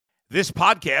This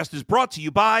podcast is brought to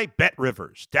you by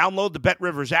BetRivers. Download the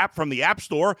BetRivers app from the App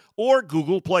Store or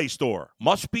Google Play Store.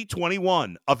 Must be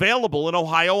 21. Available in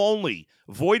Ohio only.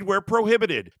 Void where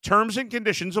prohibited. Terms and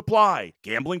conditions apply.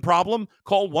 Gambling problem?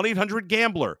 Call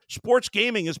 1-800-GAMBLER. Sports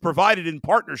gaming is provided in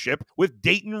partnership with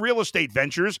Dayton Real Estate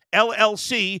Ventures,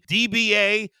 LLC,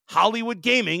 DBA, Hollywood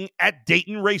Gaming at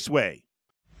Dayton Raceway.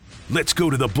 Let's go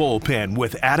to the bullpen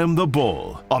with Adam the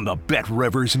Bull on the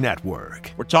BetRivers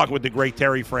Network. We're talking with the great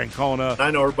Terry Francona.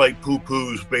 I know everybody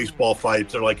poo-poos baseball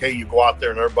fights. They're like, hey, you go out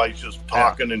there and everybody's just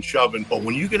talking and shoving. But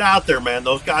when you get out there, man,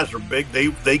 those guys are big.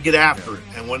 They get after it.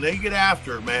 And when they get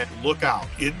after it, man, look out.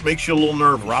 It makes you a little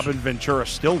nervous. Robin Ventura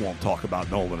still won't talk about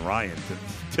Nolan Ryan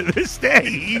to this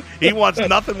day. He wants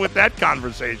nothing with that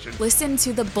conversation. Listen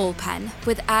to The Bullpen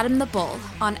with Adam the Bull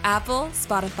on Apple,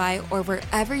 Spotify, or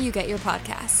wherever you get your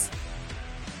podcasts.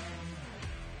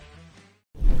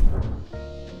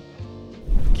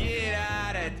 Get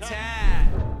out of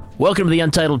town. Welcome to the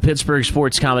Untitled Pittsburgh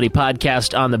Sports Comedy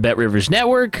Podcast on the BetRivers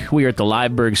Network. We are at the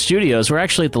Liveberg Studios. We're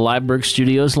actually at the Liveberg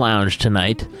Studios Lounge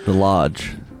tonight. The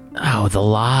Lodge. Oh, the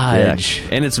Lodge. Yeah.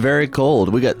 And it's very cold.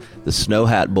 We got the Snow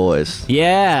Hat boys.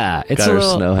 Yeah. Got our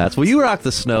snow hats. Well, you rock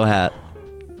the snow hat.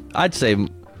 I'd say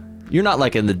you're not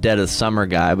like in the dead of summer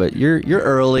guy, but you're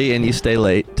early and you stay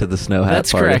late to the snow hat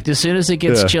That's party. correct. As soon as it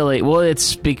gets chilly. Well,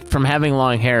 it's from having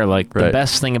long hair. Like, the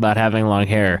best thing about having long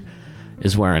hair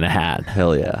is wearing a hat.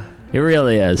 Hell yeah. It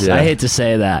really is. Yeah. I hate to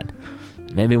say that.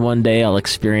 Maybe one day I'll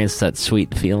experience that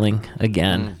sweet feeling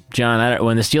again. John,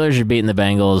 when the Steelers are beating the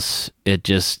Bengals, it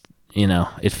just,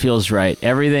 it feels right.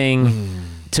 Everything,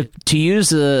 to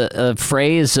use a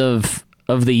phrase of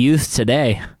the youth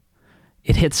today,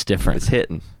 it hits different. It's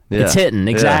hitting. Yeah. It's hitting,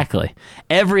 exactly.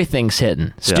 Yeah. Everything's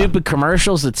hitting. Stupid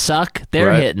commercials that suck,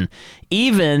 they're hitting.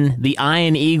 Even the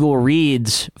Iron Eagle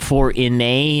reads for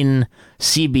inane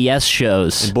CBS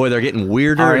shows. And boy, they're getting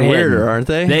weirder and weirder, aren't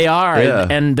they? They are. Yeah.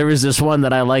 And there was this one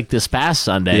that I liked this past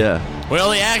Sunday. Yeah.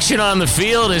 Well, the action on the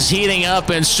field is heating up,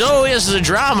 and so is the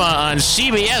drama on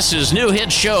CBS's new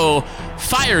hit show,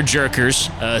 Fire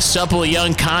Jerkers. A supple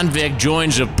young convict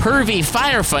joins a pervy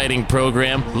firefighting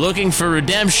program looking for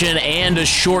redemption and a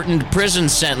shortened prison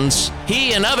sentence.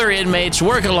 He and other inmates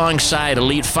work alongside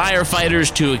elite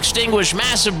firefighters to extinguish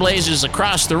massive blazes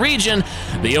across the region.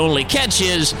 The only catch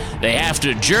is they have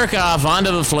to jerk off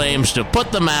onto the flames to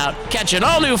put them out. Catch an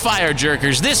all-new Fire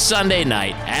Jerkers this Sunday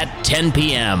night at 10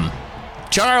 p.m.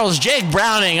 Charles Jake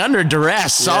Browning under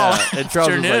duress all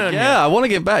afternoon. I want to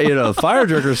get back. Fire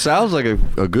Jerker sounds like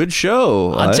a good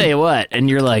show. I'll tell you what, and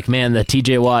you're like, man, the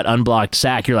TJ Watt unblocked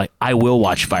sack, you're like, I will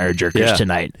watch Fire Jerkers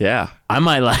tonight. Yeah. I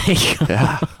might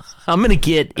I'm going to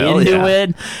get into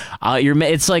it.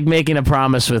 It's like making a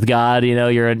promise with God.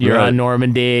 You're on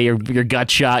Normandy, your gut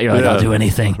shot. You're like, I'll do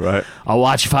anything. Right. I'll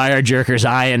watch Fire Jerkers.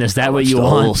 Ian, is that what you the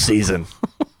want? Whole season.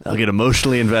 I'll get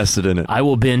emotionally invested in it. I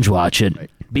will binge watch it. Right.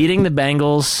 Beating the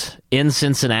Bengals in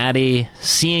Cincinnati,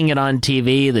 seeing it on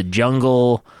TV, the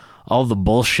jungle, all the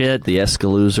bullshit. The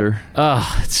Escalooser.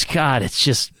 Oh, it's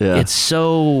just,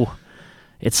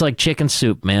 it's like chicken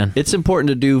soup, man. It's important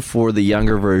to do for the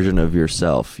younger version of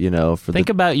yourself, Think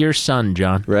about your son,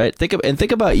 John. Right? Think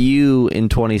about you in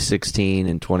 2016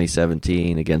 and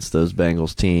 2017 against those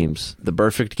Bengals teams. The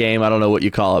perfect game, I don't know what you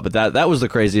call it, but that was the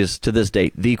craziest, to this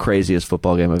date, the craziest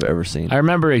football game I've ever seen. I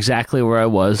remember exactly where I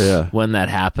was when that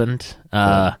happened.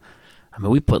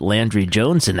 We put Landry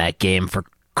Jones in that game for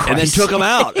Christ. And then took him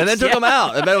out.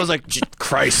 And then it was like,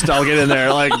 Christ, I'll get in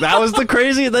there. Like, that was the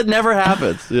crazy. That never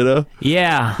happens,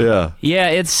 Yeah. Yeah,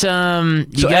 it's... so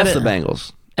F the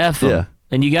Bengals. F them. Yeah.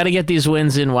 And you got to get these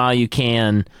wins in while you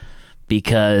can,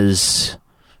 because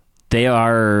they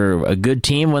are a good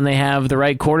team when they have the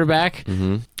right quarterback.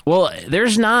 Mm-hmm. Well,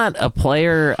 there's not a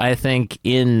player, I think,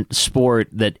 in sport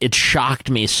that it shocked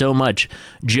me so much.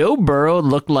 Joe Burrow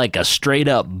looked like a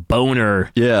straight-up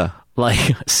boner. Yeah.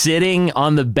 Like, sitting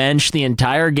on the bench the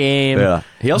entire game. Yeah.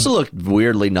 He also looked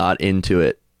weirdly not into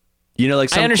it. Like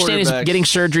some I understand he's getting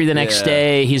surgery the next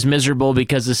day. He's miserable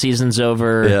because the season's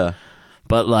over. Yeah.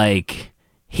 But, like,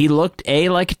 he looked, A,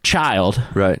 like a child.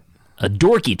 Right. A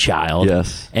dorky child.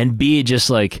 Yes. And B, just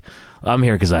like, I'm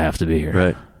here because I have to be here.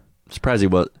 Right. Surprised he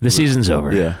was. The season's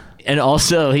over. Yeah. And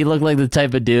also, he looked like the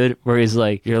type of dude where he's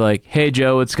like, you're like, hey,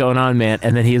 Joe, what's going on, man?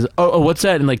 And then he's, oh, what's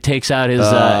that? And like takes out his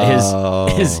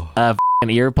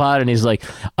ear pod, and he's like,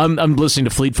 I'm listening to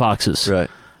Fleet Foxes.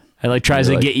 Right. And like tries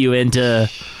to get you into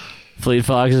Fleet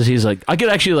Foxes. He's like, I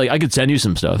could send you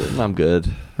some stuff. I'm good.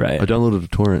 Right. I downloaded a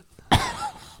torrent.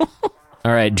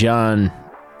 All right, John,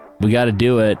 we got to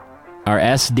do it. Our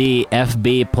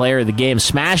SDFB player of the game,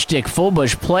 Smash Dick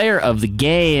Fullbush player of the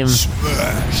game.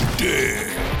 Smash Dick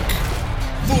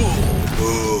Fullbush.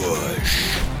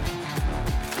 Push.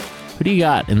 Who do you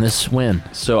got in this win?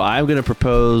 So I'm going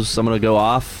to go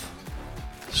off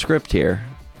script here.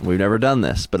 We've never done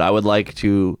this, but I would like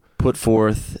to put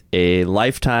forth a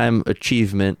lifetime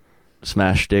achievement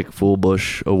Smash Stick Full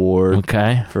Bush Award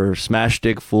for Smash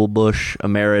Stick Full Bush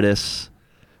Emeritus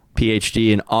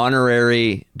PhD, an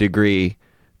honorary degree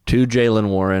to Jaylen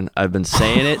Warren. I've been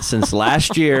saying it since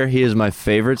last year. He is my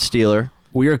favorite Steeler.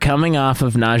 We are coming off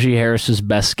of Najee Harris's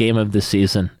best game of the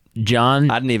season. John,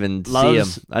 I didn't even see him.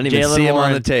 I didn't even see him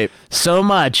on the tape. So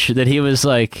much that he was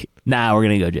like, nah, we're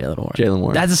going to go Jaylen Warren. Jaylen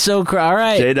Warren. That's so all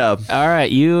right. J-Dub. All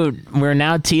right. We're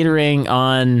now teetering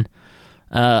on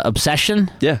obsession.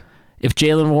 Yeah. If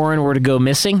Jaylen Warren were to go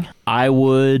missing, I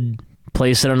would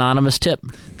place an anonymous tip.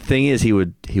 The thing is, he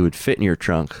would fit in your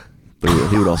trunk, but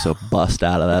he would also bust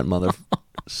out of that mother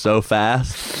so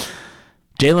fast.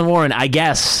 Jaylen Warren, I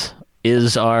guess,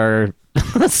 is our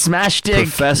Smash Stick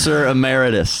Professor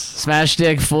Emeritus. Smash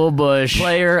Stick Full Bush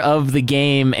player of the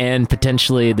game and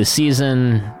potentially the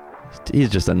season. He's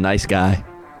just a nice guy.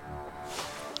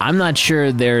 I'm not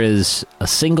sure there is a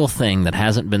single thing that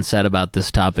hasn't been said about this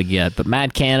topic yet, but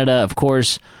Matt Canada, of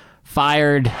course,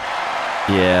 fired.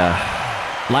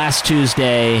 Yeah. Last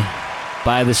Tuesday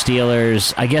by the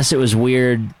Steelers. I guess it was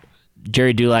weird.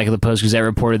 Jerry Dulac of the Post-Gazette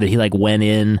reported that he went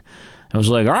in. I was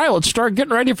like, all right, let's start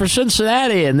getting ready for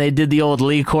Cincinnati. And they did the old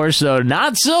Lee Corso,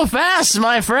 not so fast,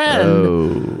 my friend.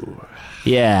 Oh.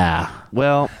 Yeah.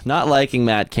 Well, not liking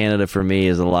Matt Canada for me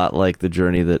is a lot like the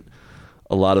journey that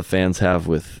a lot of fans have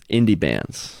with indie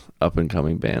bands,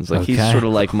 up-and-coming bands. He's sort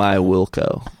of like my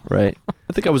Wilco, right?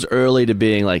 I think I was early to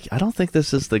being like, I don't think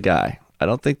this is the guy. I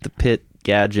don't think the Pitt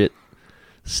gadget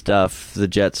stuff, the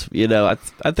Jets,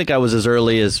 I think I was as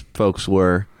early as folks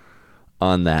were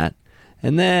on that.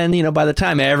 And then, by the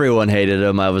time everyone hated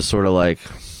him, I was sort of like,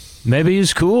 maybe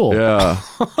he's cool. Yeah.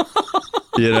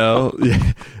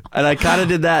 And I kind of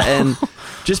did that. And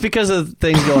just because of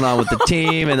things going on with the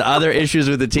team and other issues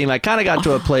with the team, I kind of got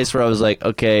to a place where I was like,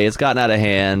 okay, it's gotten out of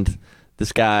hand.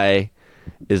 This guy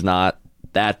is not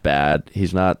that bad.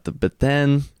 He's not but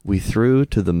then we threw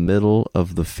to the middle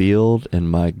of the field, and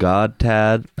my God,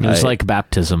 Tad, it was like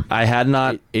baptism. I had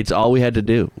not. It's all we had to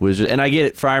do and I get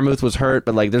it. Freiermuth was hurt,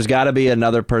 but there's got to be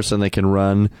another person that can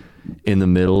run in the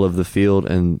middle of the field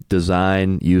and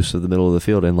design use of the middle of the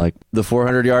field. And the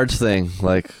 400 yards thing,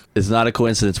 it's not a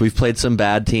coincidence. We've played some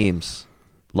bad teams,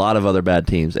 a lot of other bad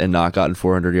teams, and not gotten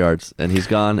 400 yards. And he's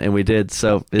gone, and we did.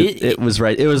 So it was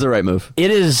right. It was the right move.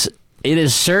 It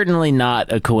is certainly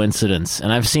not a coincidence.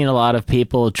 And I've seen a lot of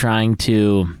people trying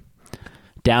to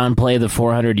downplay the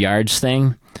 400 yards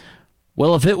thing.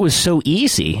 Well, if it was so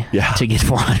easy to get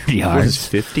 400 yards. What is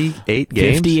 58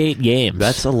 games? 58 games.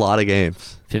 That's a lot of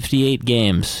games. 58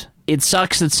 games. It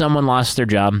sucks that someone lost their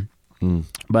job,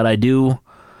 but I do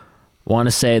want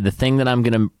to say the thing that I'm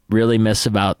going to really miss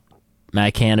about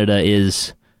Matt Canada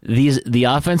is the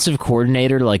offensive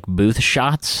coordinator booth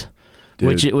shots.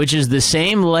 Dude. Which is the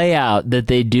same layout that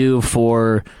they do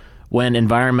for when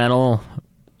environmental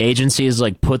agencies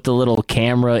put the little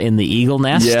camera in the eagle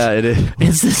nest. Yeah, it is.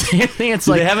 It's the same thing. It's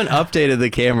they haven't updated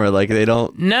the camera. They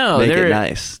don't make it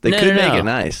nice. They could make it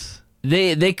nice.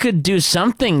 They could do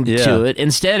something to it.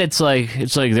 Instead, it's like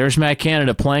there's Matt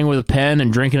Canada playing with a pen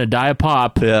and drinking a Diet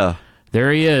Pop. Yeah,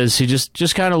 there he is. He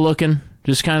just kind of looking,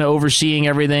 just kind of overseeing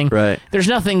everything. Right. There's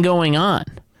nothing going on.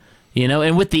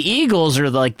 And with the Eagles or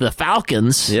the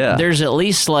Falcons, there's at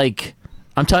least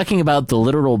I'm talking about the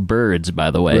literal birds,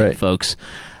 by the way, folks.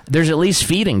 There's at least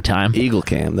feeding time. Eagle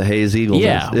cam, the Hayes Eagle.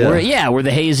 Where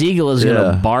the Hayes Eagle is going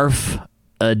to barf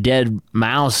a dead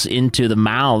mouse into the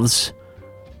mouths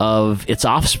of its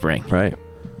offspring. Right.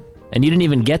 And you didn't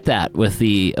even get that with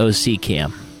the OC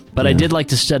cam. But I did like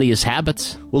to study his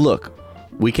habits. Well, look,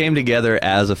 we came together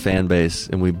as a fan base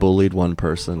and we bullied one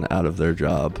person out of their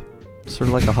job. Sort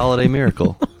of like a holiday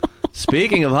miracle.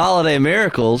 Speaking of holiday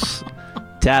miracles,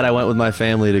 Tad, I went with my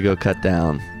family to go cut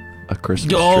down a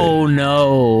Christmas tree. Oh,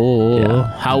 no.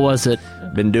 Yeah. How was it?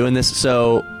 Been doing this.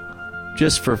 So,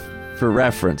 just for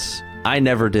reference, I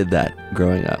never did that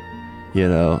growing up.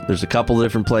 There's a couple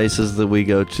different places that we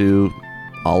go to.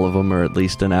 All of them are at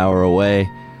least an hour away.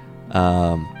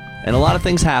 And a lot of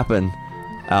things happen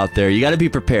out there. You got to be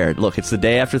prepared. Look, it's the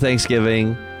day after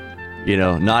Thanksgiving.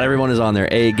 Not everyone is on their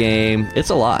A game.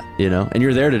 It's a lot, and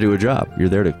you're there to do a job. You're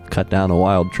there to cut down a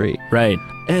wild tree. Right.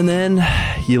 And then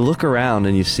you look around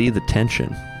and you see the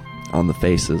tension on the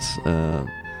faces,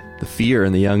 the fear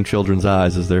in the young children's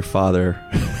eyes as their father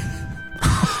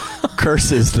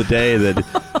curses the day that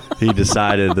he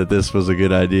decided that this was a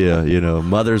good idea.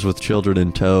 Mothers with children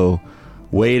in tow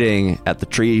waiting at the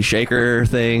tree shaker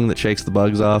thing that shakes the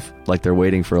bugs off, like they're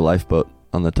waiting for a lifeboat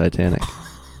on the Titanic.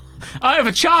 I have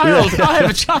a child. I have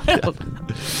a child.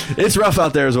 It's rough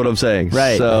out there is what I'm saying.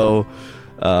 Right. So,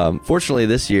 fortunately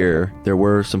this year, there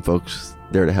were some folks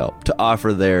there to help, to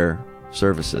offer their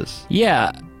services.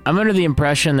 Yeah. I'm under the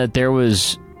impression that there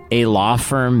was a law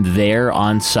firm there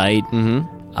on site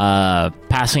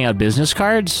passing out business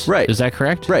cards. Right. Is that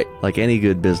correct? Right. Like any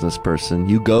good business person,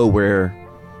 you go where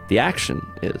the action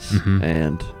is.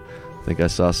 And I think I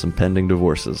saw some pending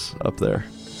divorces up there.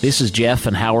 This is Jeff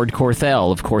and Howard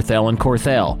Corthell of Corthell &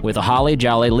 Corthell with a holly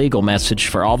jolly legal message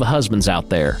for all the husbands out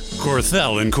there.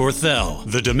 Corthell &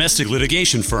 Corthell, the domestic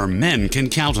litigation firm men can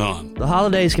count on. The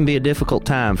holidays can be a difficult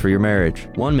time for your marriage.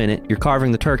 1 minute, you're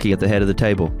carving the turkey at the head of the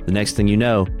table. The next thing you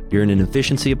know, you're in an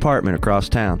efficiency apartment across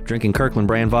town, drinking Kirkland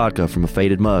brand vodka from a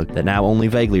faded mug that now only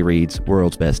vaguely reads,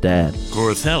 World's Best Dad.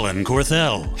 Corthell &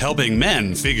 Corthell, helping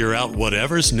men figure out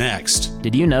whatever's next.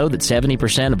 Did you know that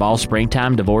 70% of all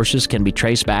springtime divorces can be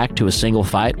traced back to a single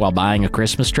fight while buying a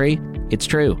Christmas tree? It's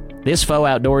true. This faux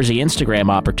outdoorsy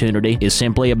Instagram opportunity is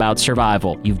simply about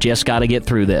survival. You've just got to get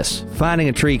through this. Finding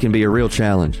a tree can be a real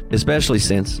challenge, especially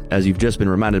since, as you've just been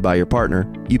reminded by your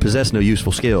partner, you possess no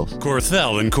useful skills.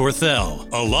 Corthell &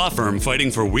 Corthell, a law firm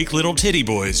fighting for weak little titty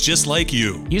boys just like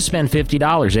you. You spend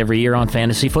 $50 every year on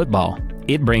fantasy football.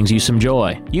 It brings you some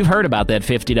joy. You've heard about that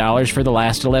 $50 for the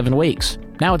last 11 weeks.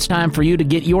 Now it's time for you to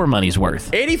get your money's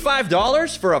worth.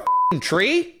 $85 for a f***ing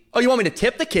tree? Oh, you want me to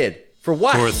tip the kid? For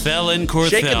what? Corthell & Corthell.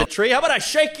 Shaking the tree? How about I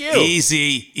shake you?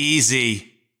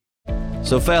 Easy.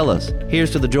 So fellas,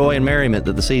 here's to the joy and merriment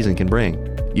that the season can bring.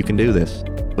 You can do this.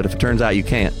 But if it turns out you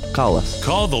can't, call us.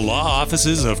 Call the law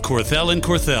offices of Corthell &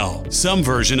 Corthell. Some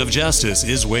version of justice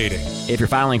is waiting. If you're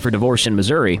filing for divorce in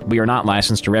Missouri, we are not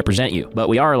licensed to represent you, but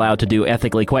we are allowed to do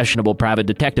ethically questionable private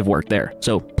detective work there.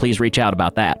 So please reach out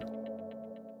about that.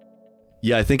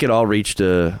 Yeah, I think it all reached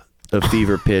a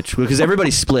fever pitch because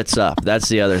everybody splits up. That's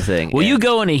the other thing. Well, you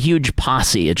go in a huge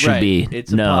posse. It should be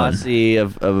it's known. A posse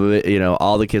of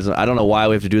all the kids. I don't know why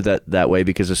we have to do that way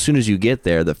because as soon as you get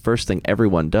there, the first thing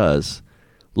everyone does,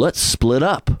 let's split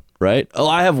up. Right? Oh,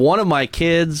 I have one of my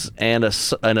kids and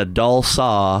a dull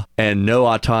saw and no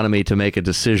autonomy to make a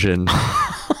decision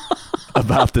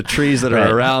about the trees that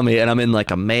are around me, and I'm in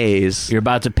like a maze. You're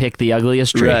about to pick the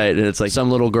ugliest tree. Right, and it's like some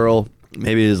little girl,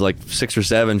 maybe is like 6 or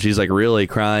 7, she's like really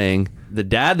crying. The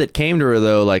dad that came to her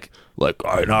though, like, all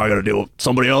right, now I gotta deal with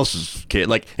somebody else's kid.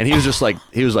 Like, and he was just like,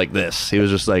 he was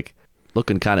like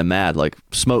looking kind of mad, like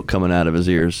smoke coming out of his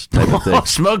ears type of thing.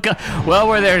 Smoke. Well,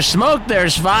 where there's smoke,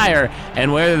 there's fire.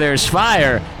 And where there's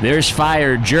fire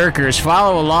jerkers.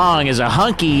 Follow along as a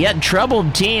hunky yet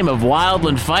troubled team of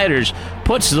wildland fighters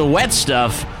puts the wet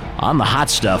stuff on the hot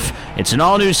stuff. It's an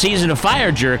all-new season of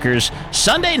Fire Jerkers,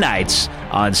 Sunday nights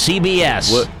on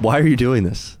CBS. Why are you doing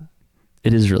this?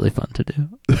 It is really fun to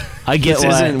do. I get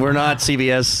why. We're not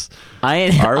CBS.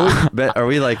 Are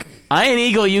we like... Iron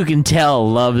Eagle, you can tell,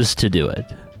 loves to do it.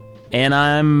 And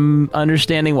I'm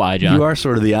understanding why, John. You are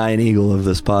sort of the Iron Eagle of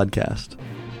this podcast.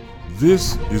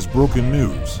 This is broken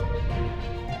news.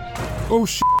 Oh,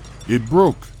 it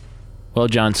broke. Well,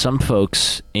 John, some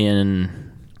folks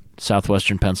in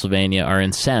southwestern Pennsylvania are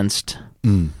incensed.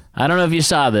 I don't know if you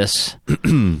saw this.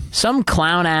 Some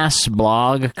clown-ass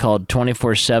blog called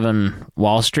 24/7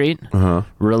 Wall Street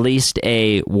released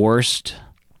a worst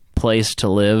place to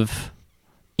live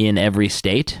in every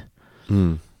state.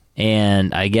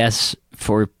 And I guess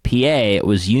for PA, it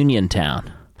was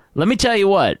Uniontown. Let me tell you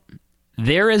what.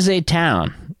 There is a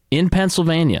town in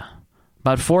Pennsylvania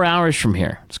about 4 hours from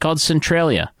here. It's called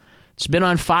Centralia. It's been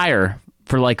on fire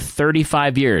for like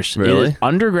 35 years. Really? It is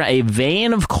underground. A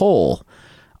vein of coal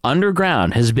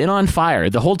underground has been on fire.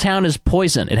 The whole town is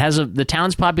poison. It has the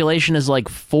town's population is like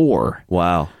 4.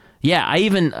 Wow. Yeah, I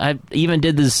even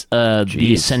did this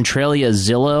the Centralia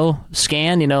Zillow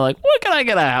scan. You know, like what can I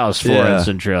get a house for in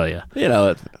Centralia? You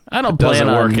know, I don't plan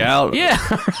on work out. Yeah,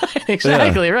 right,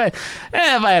 exactly right.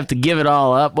 If I have to give it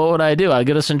all up, what would I do? I'd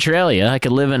go to Centralia. I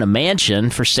could live in a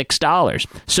mansion for $6.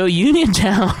 So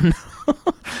Uniontown,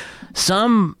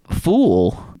 some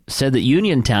fool said that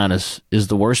Uniontown is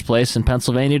the worst place in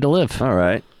Pennsylvania to live. All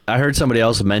right. I heard somebody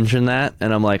else mention that,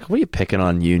 and I'm like, what are you picking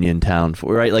on Uniontown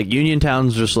for? Right? Like,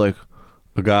 Uniontown's just like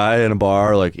a guy in a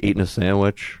bar, like, eating a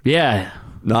sandwich. Yeah.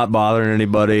 Not bothering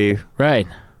anybody. Right.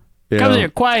 Comes here,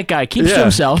 quiet guy, keeps to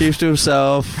himself. Keeps to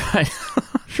himself. Right.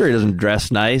 Sure, he doesn't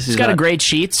dress nice. He's got great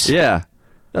sheets. Yeah.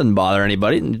 Doesn't bother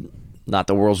anybody. Not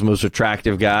the world's most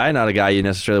attractive guy. Not a guy you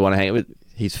necessarily want to hang with.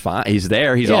 He's fine. He's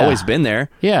there. He's always been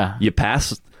there. Yeah. You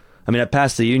pass... I mean, I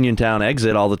pass the Uniontown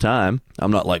exit all the time.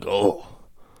 I'm not like, oh,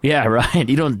 Yeah, right.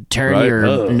 You don't turn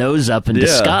your nose up in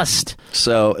disgust.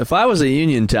 So if I was a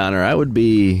Uniontowner, I'd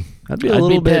be a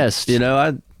little bit pissed. You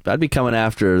know, I'd be coming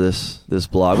after this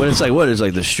blog. But it's like, what is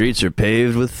like the streets are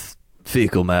paved with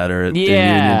fecal matter in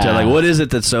Uniontown? Like, what is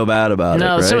it that's so bad about it?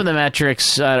 No, right? some of the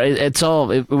metrics,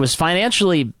 it was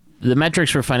financially, the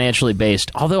metrics were financially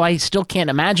based. Although I still can't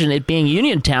imagine it being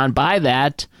Uniontown by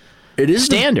that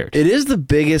standard. It is the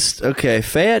biggest. Okay,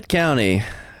 Fayette County,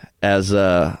 as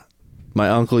my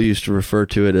uncle used to refer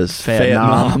to it as Fayette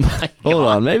Mom. Hold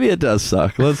on, maybe it does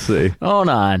suck. Let's see. Hold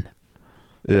on.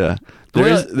 Yeah,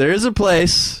 there is a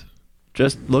place.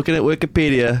 Just looking at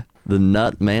Wikipedia, the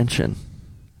Nut Mansion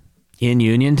in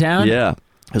Uniontown. Yeah,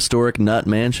 historic Nut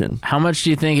Mansion. How much do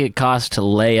you think it costs to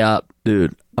lay up,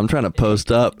 dude? I'm trying to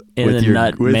post up with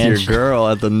your girl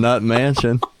at the Nut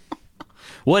Mansion.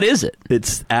 What is it?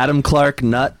 It's Adam Clark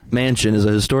Nut Mansion is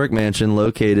a historic mansion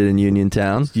located in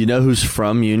Uniontown. You know who's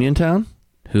from Uniontown?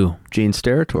 Who? Gene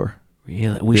Steratore.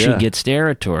 Really? We should get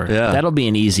Steratore. Yeah. That'll be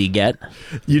an easy get.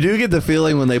 You do get the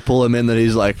feeling when they pull him in that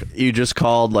he's like, you just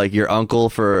called like your uncle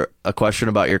for a question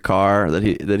about your car, that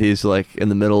he's like in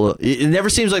the middle of, it never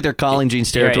seems like they're calling Gene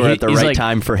Steratore at the right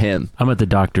time for him. I'm at the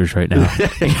doctor's right now.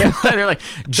 They're like,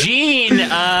 Gene,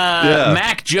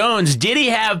 Mac Jones, did he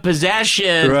have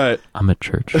possession? Right. I'm at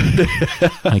church.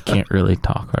 I can't really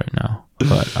talk right now,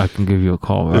 but I can give you a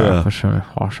call back as soon as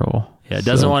possible. Yeah,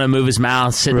 doesn't want to move his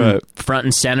mouth, sitting front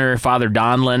and center, Father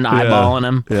Donlin eyeballing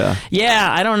him.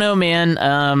 Yeah, I don't know, man.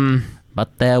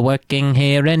 But they're working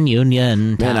here in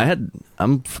Union. Man,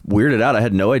 I'm weirded out. I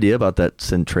had no idea about that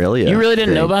Centralia. You really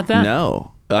didn't know about that?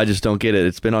 No. I just don't get it.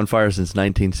 It's been on fire since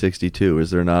 1962.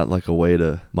 Is there not like a way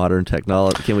to modern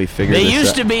technology? Can we figure this out? They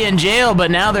used to be in jail,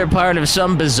 but now they're part of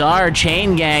some bizarre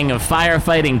chain gang of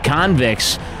firefighting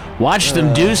convicts. Watch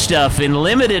them do stuff in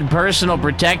limited personal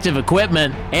protective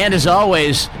equipment. And as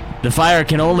always, the fire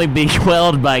can only be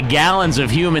quelled by gallons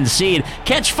of human seed.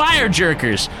 Catch Fire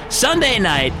Jerkers, Sunday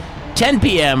night, 10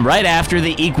 p.m., right after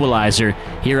The Equalizer,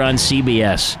 here on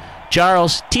CBS.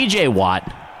 Charles, TJ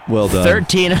Watt. Well done.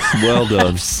 13. Well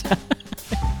done.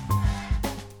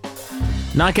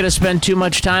 Not going to spend too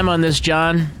much time on this,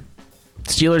 John.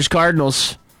 Steelers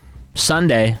Cardinals,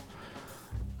 Sunday.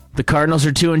 The Cardinals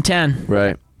are 2-10.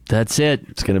 Right. That's it.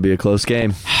 It's going to be a close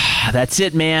game. That's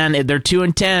it, man. They're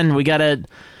 2-10. We gotta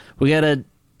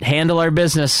handle our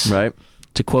business. Right.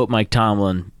 To quote Mike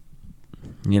Tomlin,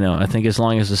 I think as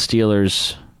long as the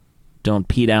Steelers don't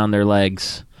pee down their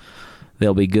legs,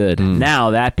 they'll be good.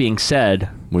 Now, that being said,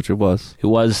 which it was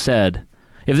said,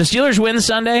 if the Steelers win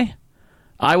Sunday,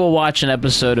 I will watch an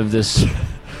episode of this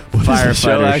firefighter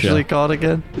show. Actually called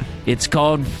again? It's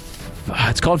called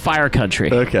Fire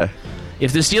Country. Okay.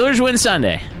 If the Steelers win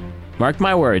Sunday, mark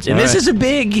my words, and this is a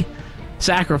big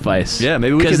sacrifice. Yeah,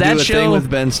 maybe we could do a thing with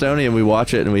Ben Stoney and we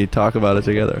watch it and we talk about it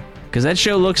together. Because that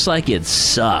show looks like it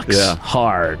sucks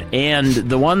hard. And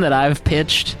the one that I've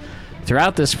pitched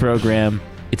throughout this program,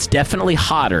 it's definitely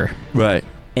hotter. Right.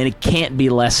 And it can't be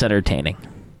less entertaining.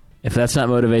 If that's not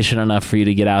motivation enough for you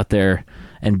to get out there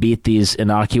and beat these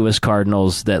innocuous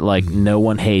Cardinals that, like, no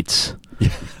one hates.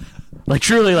 Like,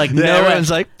 truly, like, everyone's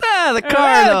like, the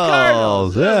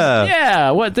Cardinals.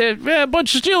 Yeah, what? A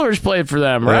bunch of Steelers played for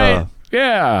them, right?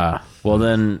 Yeah. Well,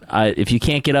 then, if you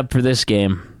can't get up for this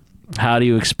game, how do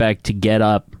you expect to get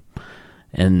up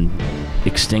and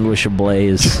extinguish a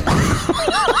blaze?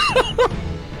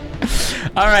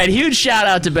 All right, huge shout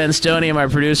out to Ben Stoney, my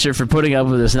producer, for putting up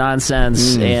with this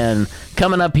nonsense. And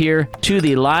coming up here to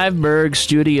the Liveberg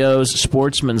Studios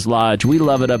Sportsman's Lodge. We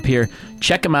love it up here.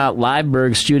 Check them out,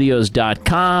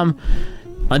 livebergstudios.com.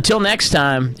 Until next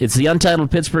time, it's the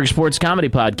Untitled Pittsburgh Sports Comedy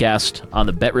Podcast on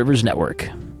the Bet Rivers Network.